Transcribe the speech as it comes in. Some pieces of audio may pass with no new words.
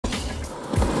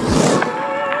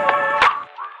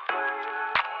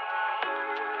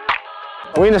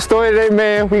We in the store today,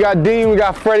 man. We got Dean, we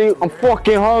got Freddie. I'm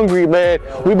fucking hungry, man.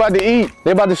 We about to eat.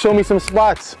 They about to show me some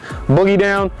spots. Boogie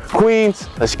Down, Queens.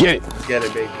 Let's get it. Let's get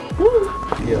it, baby.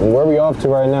 Yeah. Where we off to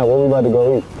right now? Where we about to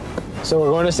go eat? So we're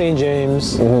going to St.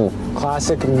 James,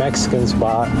 classic Mexican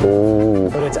spot,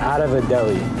 but it's out of a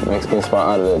deli. Mexican spot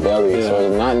out of the deli, Yeah. so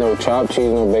it's not no chopped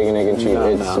cheese, no bacon, egg, and cheese. No,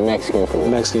 it's Mexican food.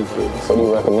 Mexican food. What do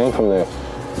you recommend from there?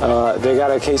 They got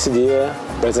a quesadilla,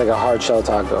 but it's like a hard shell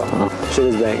taco. Shit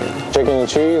is banging. Chicken and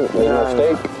cheese? There's no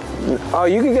steak? Oh,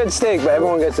 you can get steak, but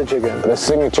everyone gets the chicken. The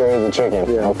signature is the chicken.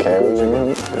 Yeah. Okay.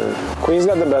 Queens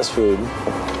got the best food.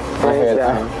 I hear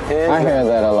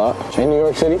that a lot. In New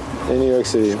York City? In New York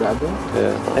City.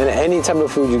 Yeah. And any type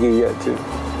of food you can get too.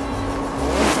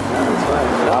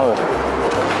 Oh,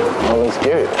 let's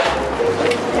get it.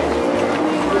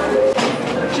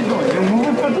 What you doing? You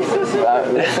moving for the sister?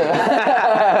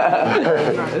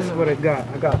 This is what I got.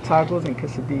 I got tacos and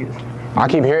quesadillas. I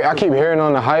keep hearing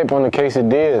on the hype on the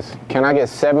quesadillas. Can I get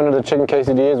 7 of the chicken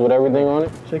quesadillas with everything on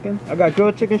it? Chicken? I got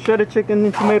grilled chicken, shredded chicken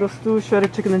and tomato stew,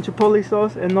 shredded chicken and chipotle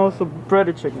sauce, and also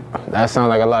breaded chicken. That sounds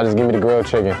like a lot. Just give me the grilled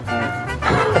chicken. Let's do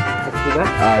that.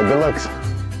 All right, good looks.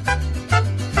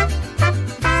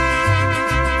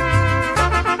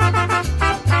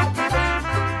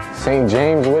 St.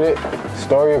 James with it,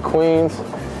 Astoria, Queens,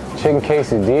 chicken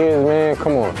quesadillas, man.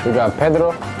 Come on, we got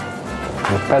Pedro.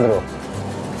 Pedro.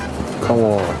 Come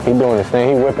on, he doing his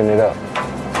thing, he whipping it up.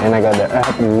 And I got the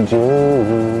apple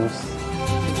juice.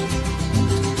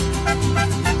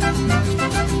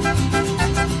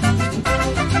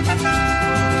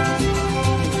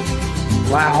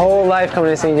 My whole life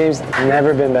coming to St. James,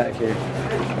 never been back here.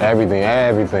 Everything.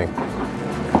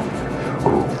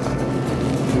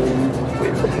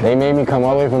 They made me come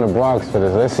all the way from the Bronx for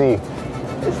this. Let's see.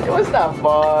 What's that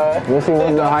bar? Let's see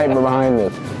what's the hype behind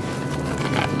this.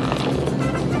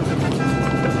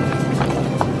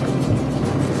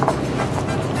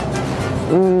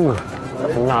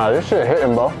 Nah, this shit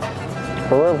hitting, bro.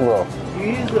 For real, bro.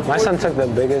 My son took the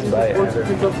biggest bite ever. There's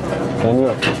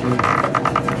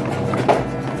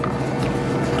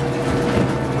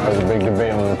a big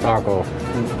debate on the taco.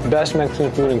 Best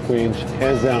Mexican food in Queens,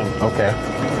 hands down. Okay.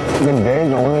 The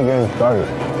day's only getting started.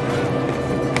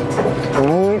 I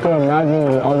only can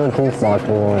imagine the other 2 spots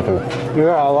we're going to. We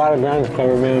got a lot of ground to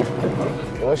cover, man.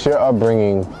 What's your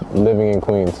upbringing living in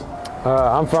Queens?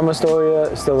 I'm from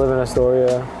Astoria, still live in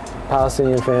Astoria.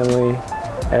 Palestinian family,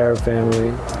 Arab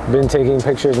family. Been taking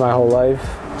pictures my whole life.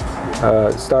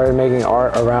 Started making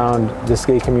art around the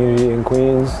skate community in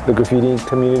Queens, the graffiti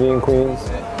community in Queens.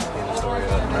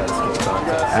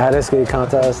 I had a skate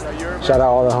contest. Shout out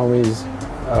all the homies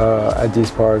at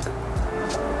Dees Park.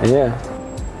 And yeah.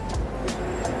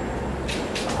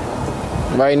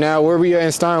 Right now, where we at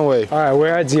in Steinway? All right, we're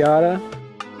at Ziada.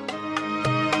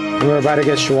 We're about to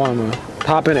get shawarma.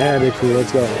 Poppin' Arabic food,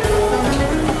 let's go.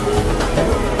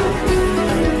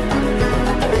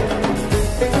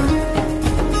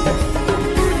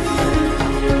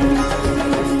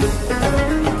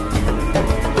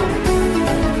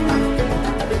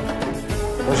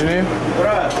 What's your name?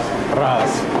 Raz.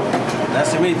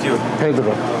 Nice to meet you. Pedro.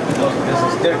 Look, this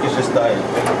is Turkish style.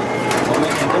 We're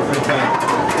making different things.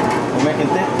 We're making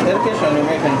Turkish and we're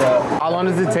making the... How long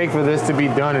does it take for this to be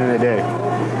done in a day?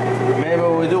 Maybe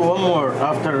we do one more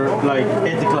after like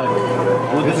 8 o'clock.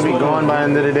 This will be gone by the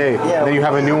end of the day. Yeah. Then you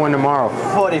have a new one tomorrow.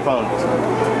 40 pounds.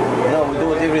 No, we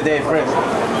do it every day fresh.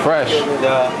 Fresh.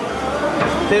 The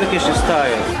Turkish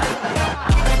style.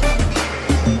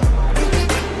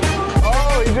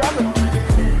 Oh, you dropped it.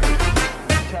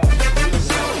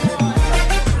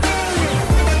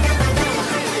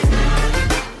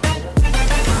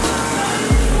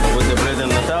 With the bread on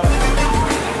the top.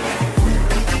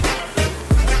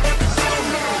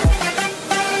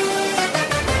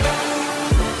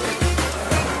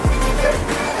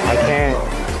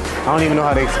 I don't even know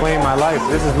how to explain my life.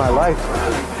 This is my life.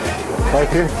 Right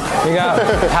here. We got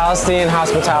Palestinian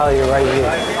hospitality right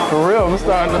here. For real, I'm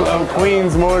starting to love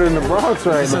Queens more than the Bronx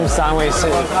right Some now. Steinway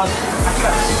City.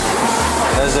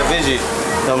 There's a veggie.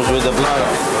 Comes with the blood.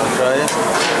 Try it.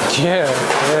 Yeah.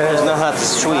 It's not hot, it's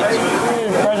sweet.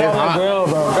 Fresh off the grill,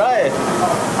 bro. Try it.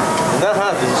 It's not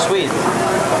hot, it's sweet.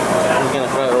 I'm gonna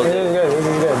try it all This day. is good, this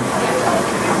is good.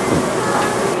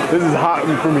 This is hot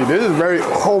for me. This is very,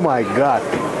 oh my God.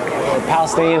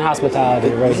 Palestinian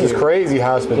hospitality right This is here. crazy This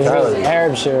hospitality. is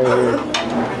Arab shit right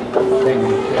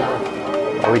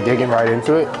here. Are we digging right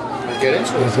into it? Let's get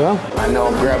into it. Let's go. I know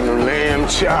I'm grabbing a lamb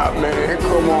chop, man.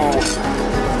 Come on.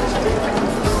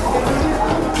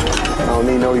 I don't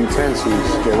need no utensils.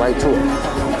 Get right to it.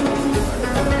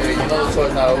 Yeah, you know the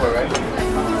tour's not over, right?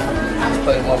 Let's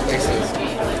play more faces.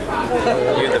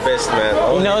 You're the best, man.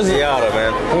 Only knows it. Ziara,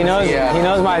 man. He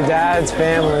knows my dad's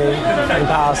family in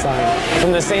Palestine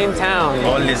from the same town.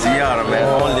 Only Ziara,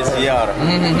 man. Only Ziara.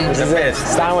 The best.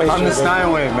 Steinway I'm the Street.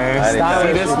 Steinway, man.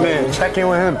 Steinway See this Street. man. Check in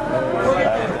with him.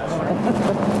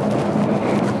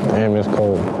 Damn, it's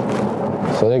cold.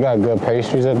 So they got good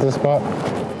pastries at this spot?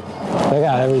 They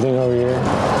got everything over here.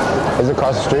 Is it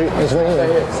across the street? It's right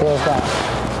here. It's a little spot.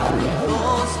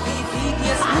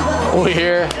 We're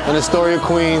here in Astoria,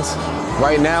 Queens.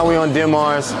 Right now we on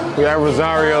Demars. We at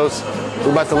Rosario's.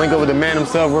 We're about to link up with the man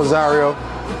himself, Rosario.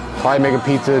 Probably make a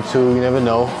pizza too, you never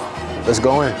know. Let's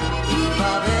go in.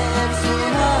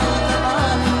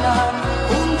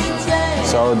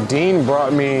 So Dean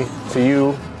brought me to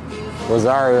you,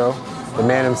 Rosario, the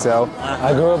man himself.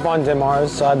 I grew up on Demars,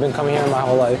 so I've been coming here my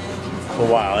whole life. For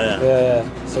a while, yeah.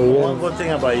 Yeah. So we One good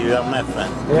thing about you, I'm my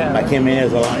friend. Yeah. I came here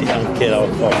as a young kid, I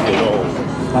was 12 years old.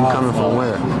 You coming from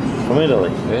where? From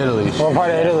Italy, Italy. What part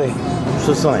of Italy?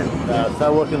 Sicilian.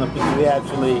 Started working in the pizzeria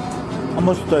actually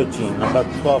almost 13, about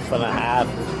 12 and a half.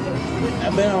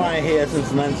 I've been around here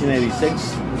since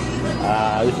 1986.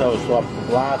 I used to always swap the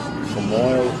block, from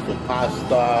oils to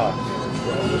pasta.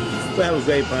 We have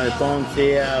great panettones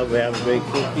here, we have great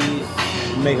cookies.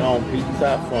 We make our own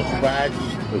pizza from scratch.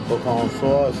 We cook our own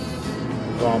sauce,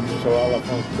 we cook our own mozzarella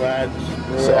from scratch.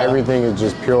 So everything is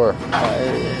just pure.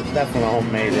 Definitely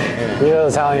homemade. Yeah, Real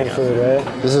Italian food,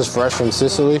 right? This is fresh from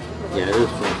Sicily. yeah, it is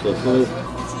from Sicily.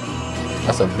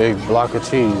 That's a big block of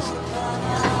cheese.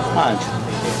 Punch.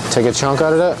 Take a chunk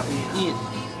out of that.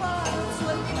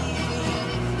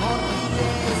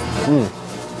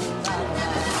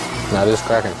 Now this is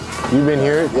cracking. You've been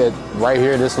here, right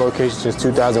here, this location since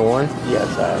 2001? Yes,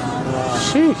 I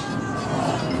Sheesh.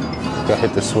 Gotta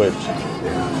hit the switch,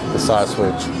 the side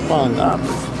switch. fun up.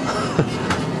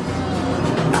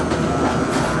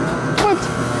 What?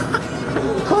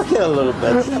 Cook it a little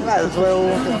bit. That's why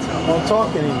we won't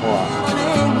talk anymore.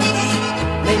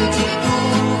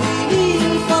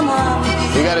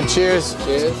 We got a cheers.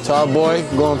 Cheers. To our boy,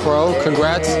 going pro.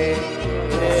 Congrats.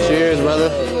 Cheers, brother.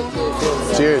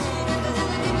 Cheers.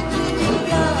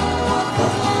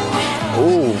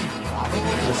 Ooh,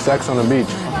 the sex on the beach.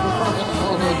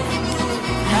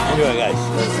 Enjoy, guys.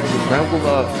 Thank you,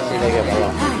 bro.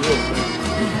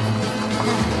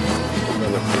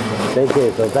 Take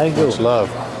care, so thank you. Much love.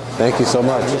 Thank you so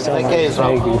much. Thank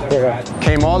you. Yeah.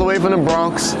 Came all the way from the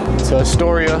Bronx to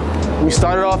Astoria. We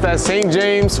started off at St.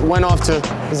 James, went off to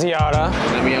Ziara.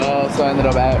 And we also ended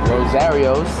up at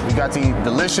Rosario's. We got to eat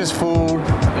delicious food.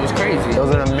 It was crazy. It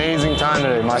was an amazing time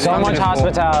today. My So stomach much is full.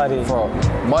 hospitality. Bro,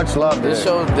 much love today. This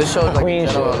shows like, Queen in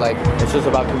general, show. like, it's just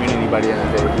about community by the end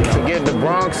of the day. You know? To get the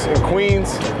Bronx and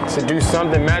Queens to do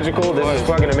something magical, this is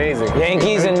fucking amazing.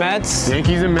 Yankees and Mets.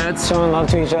 Yankees and Mets. Showing love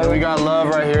to each And other. we got love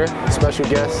right here. Special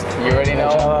guest. You already know.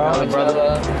 Hello,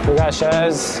 brother. We got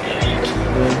Shez.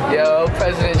 Yo,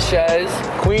 President Shez.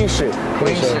 Queen shit.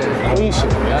 Queen shit. Queen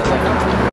shit.